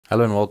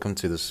Hello and welcome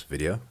to this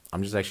video.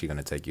 I'm just actually going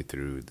to take you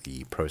through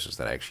the process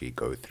that I actually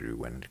go through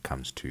when it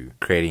comes to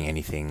creating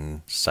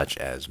anything such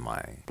as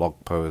my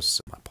blog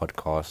posts, my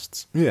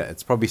podcasts. Yeah,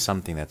 it's probably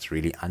something that's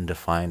really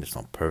undefined. It's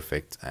not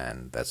perfect,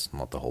 and that's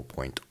not the whole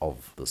point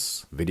of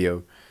this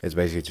video. It's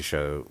basically to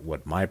show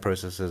what my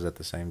process is at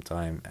the same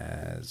time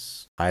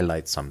as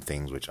highlight some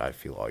things which I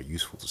feel are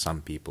useful to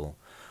some people.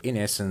 In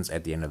essence,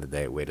 at the end of the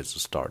day, where does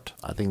it start?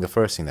 I think the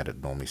first thing that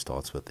it normally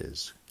starts with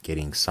is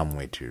getting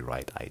somewhere to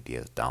write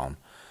ideas down.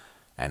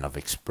 And I've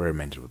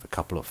experimented with a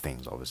couple of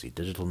things, obviously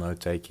digital note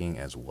taking,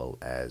 as well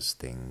as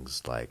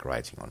things like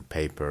writing on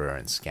paper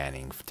and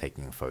scanning,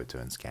 taking a photo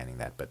and scanning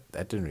that, but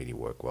that didn't really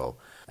work well.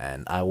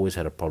 And I always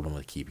had a problem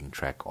with keeping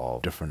track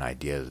of different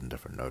ideas in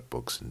different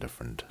notebooks and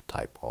different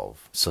type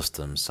of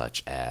systems,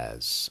 such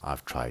as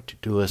I've tried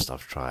Todoist,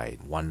 I've tried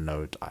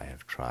OneNote, I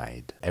have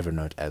tried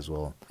Evernote as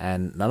well,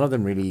 and none of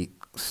them really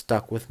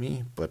stuck with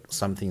me. But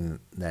something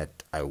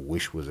that I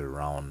wish was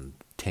around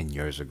 10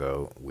 years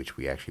ago, which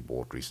we actually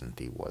bought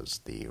recently, was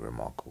the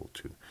ReMarkable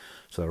 2.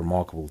 So the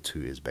ReMarkable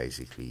 2 is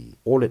basically,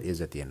 all it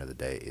is at the end of the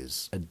day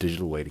is a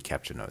digital way to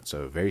capture notes.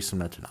 So very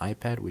similar to an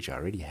iPad, which I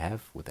already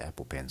have with the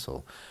Apple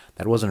Pencil.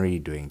 That wasn't really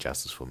doing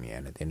justice for me,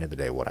 and at the end of the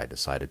day, what I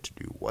decided to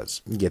do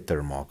was get the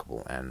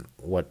ReMarkable. And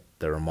what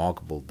the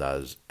ReMarkable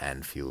does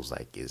and feels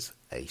like is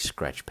a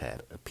scratch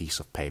pad, a piece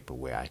of paper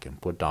where I can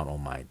put down all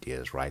my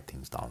ideas, write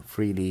things down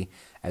freely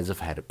as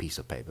if I had a piece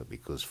of paper,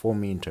 because for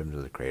me, in terms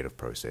of the creative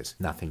process,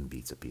 nothing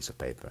beats a piece of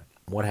paper.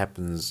 What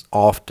happens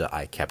after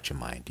I capture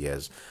my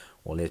ideas?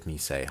 Or let me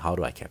say, how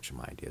do I capture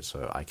my ideas?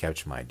 So I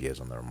capture my ideas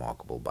on the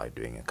ReMarkable by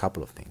doing a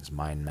couple of things: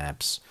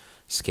 Mindmaps,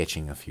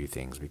 sketching a few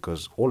things,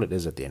 because all it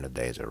is at the end of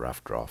the day is a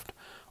rough draft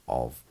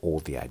of all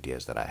the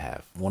ideas that I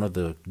have. One of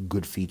the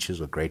good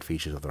features or great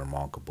features of the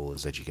ReMarkable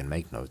is that you can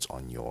make notes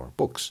on your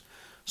books.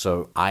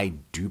 So I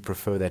do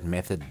prefer that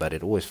method, but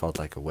it always felt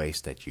like a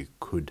waste that you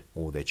could,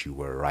 or that you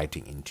were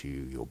writing into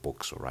your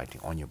books or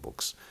writing on your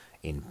books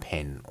in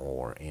pen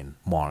or in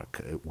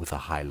mark with a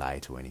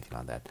highlight or anything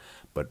like that.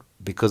 But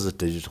because it's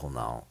digital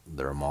now,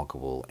 the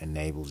ReMarkable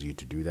enables you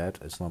to do that.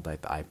 It's not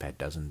like the iPad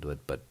doesn't do it,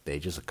 but there are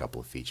just a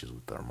couple of features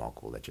with the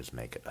ReMarkable that just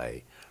make it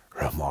a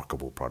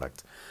remarkable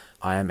product.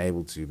 I am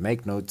able to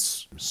make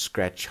notes,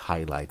 scratch,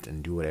 highlight,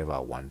 and do whatever I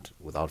want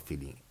without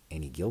feeling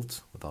any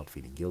guilt, without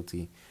feeling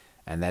guilty.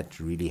 And that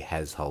really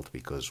has helped,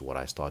 because what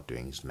I start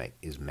doing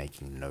is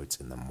making notes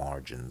in the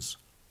margins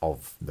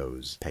of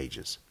those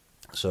pages.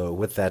 So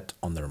with that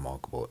on the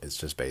ReMarkable, it's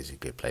just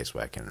basically a place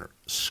where I can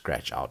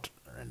scratch out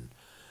and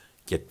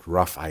get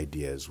rough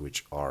ideas,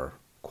 which are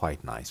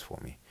quite nice for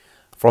me.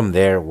 From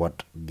there,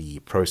 what the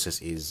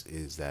process is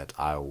that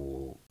I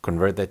will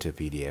convert that to a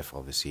PDF.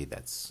 Obviously,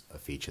 that's a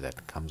feature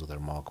that comes with the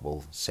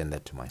ReMarkable. Send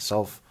that to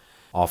myself.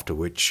 After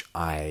which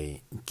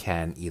I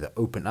can either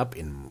open up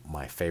in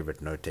my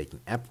favorite note-taking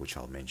app, which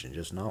I'll mention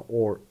just now,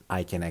 or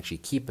I can actually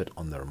keep it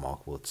on the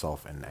ReMarkable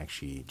itself and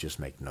actually just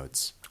make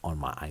notes on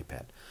my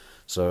iPad.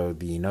 So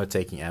the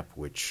note-taking app,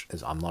 which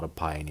is I'm not a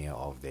pioneer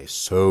of, there's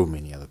so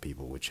many other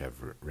people which have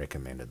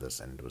recommended this,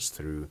 and it was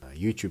through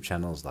YouTube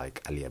channels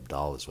like Ali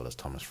Abdal as well as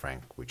Thomas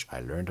Frank, which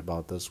I learned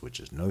about this, which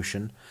is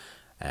Notion.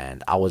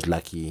 And I was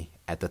lucky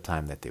at the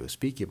time that they were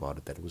speaking about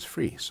it that it was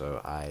free. So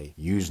I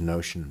use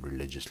Notion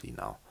religiously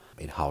now.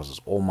 It houses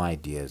all my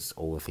ideas,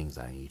 all the things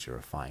that I need to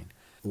refine.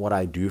 What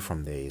I do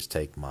from there is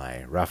take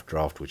my rough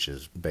draft, which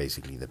is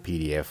basically the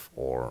PDF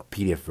or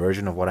PDF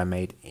version of what I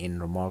made in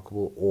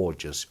ReMarkable, or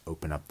just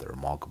open up the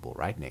ReMarkable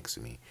right next to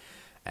me.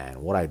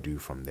 And what I do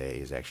from there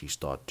is actually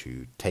start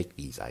to take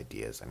these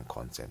ideas and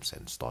concepts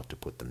and start to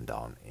put them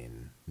down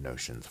in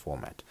Notion's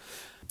format.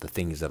 The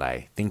things that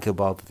I think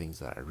about, the things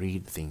that I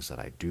read, the things that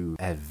I do,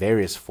 have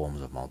various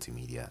forms of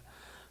multimedia.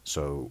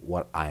 So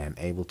what I am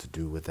able to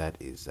do with that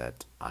is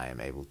that I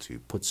am able to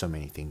put so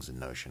many things in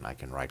Notion. I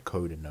can write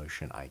code in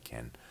Notion. I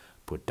can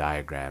put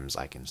diagrams.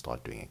 I can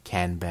start doing a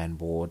Kanban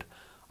board.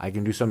 I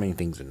can do so many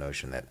things in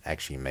Notion that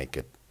actually make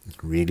it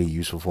really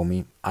useful for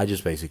me. I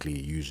just basically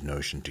use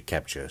Notion to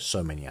capture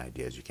so many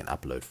ideas. You can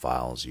upload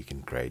files. You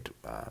can create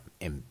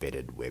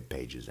embedded web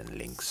pages and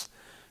links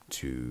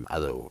to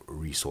other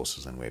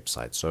resources and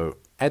websites. So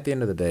at the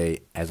end of the day,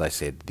 as I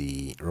said,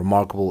 the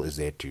ReMarkable is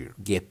there to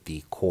get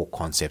the core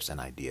concepts and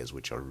ideas,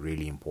 which are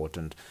really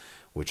important,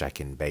 which I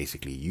can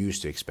basically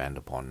use to expand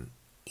upon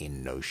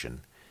in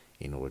Notion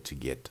in order to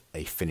get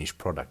a finished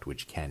product,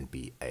 which can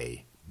be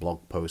a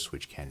blog post,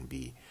 which can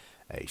be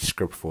a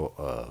script for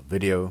a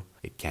video,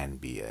 it can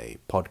be a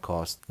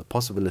podcast. The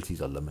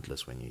possibilities are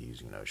limitless when you're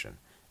using Notion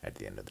at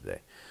the end of the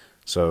day.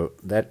 So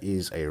that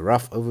is a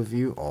rough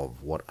overview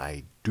of what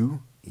I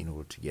do in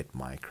order to get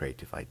my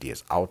creative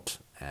ideas out,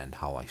 and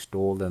how I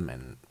store them,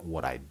 and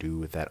what I do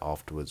with that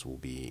afterwards will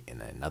be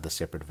in another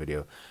separate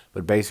video.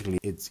 But basically,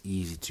 it's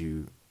easy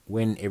to,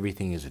 when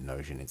everything is in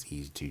Notion, it's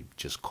easy to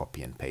just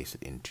copy and paste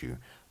it into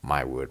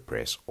my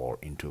WordPress or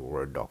into a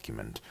Word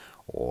document,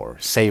 or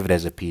save it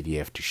as a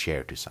PDF to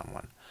share to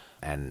someone.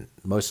 And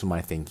most of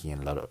my thinking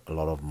and a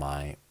lot of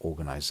my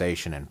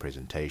organization and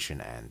presentation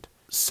and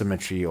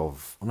symmetry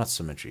of, well, not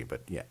symmetry,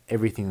 but yeah,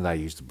 everything that I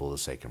use to build a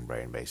second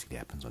brain basically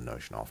happens on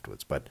Notion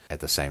afterwards. But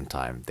at the same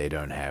time, they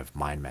don't have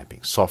mind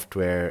mapping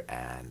software,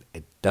 and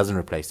it doesn't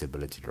replace the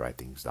ability to write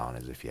things down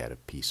as if you had a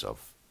piece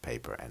of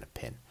paper and a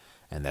pen.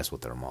 And that's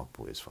what the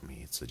ReMarkable is for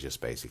me. It's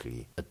just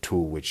basically a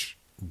tool which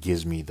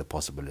gives me the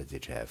possibility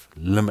to have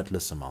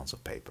limitless amounts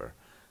of paper,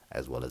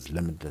 as well as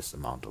limitless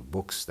amount of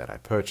books that I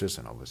purchase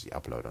and obviously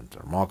upload onto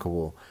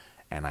ReMarkable,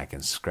 and I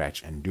can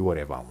scratch and do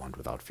whatever I want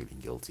without feeling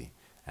guilty.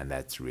 And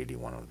that's really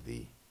one of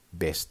the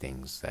best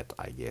things that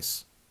I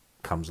guess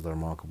comes with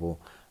ReMarkable,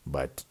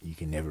 but you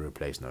can never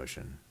replace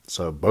Notion.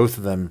 So both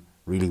of them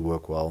really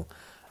work well.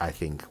 I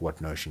think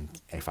what Notion,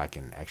 if I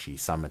can actually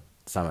sum it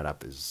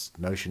up, is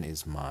Notion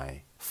is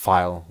my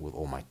file with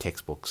all my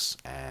textbooks,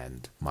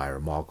 and my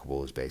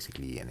ReMarkable is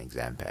basically an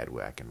exam pad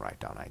where I can write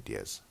down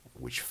ideas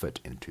which fit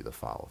into the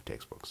file of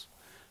textbooks.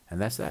 And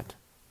that's that.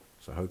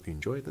 So I hope you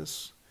enjoyed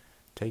this.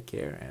 Take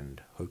care,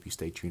 and hope you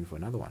stay tuned for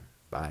another one.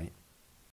 Bye.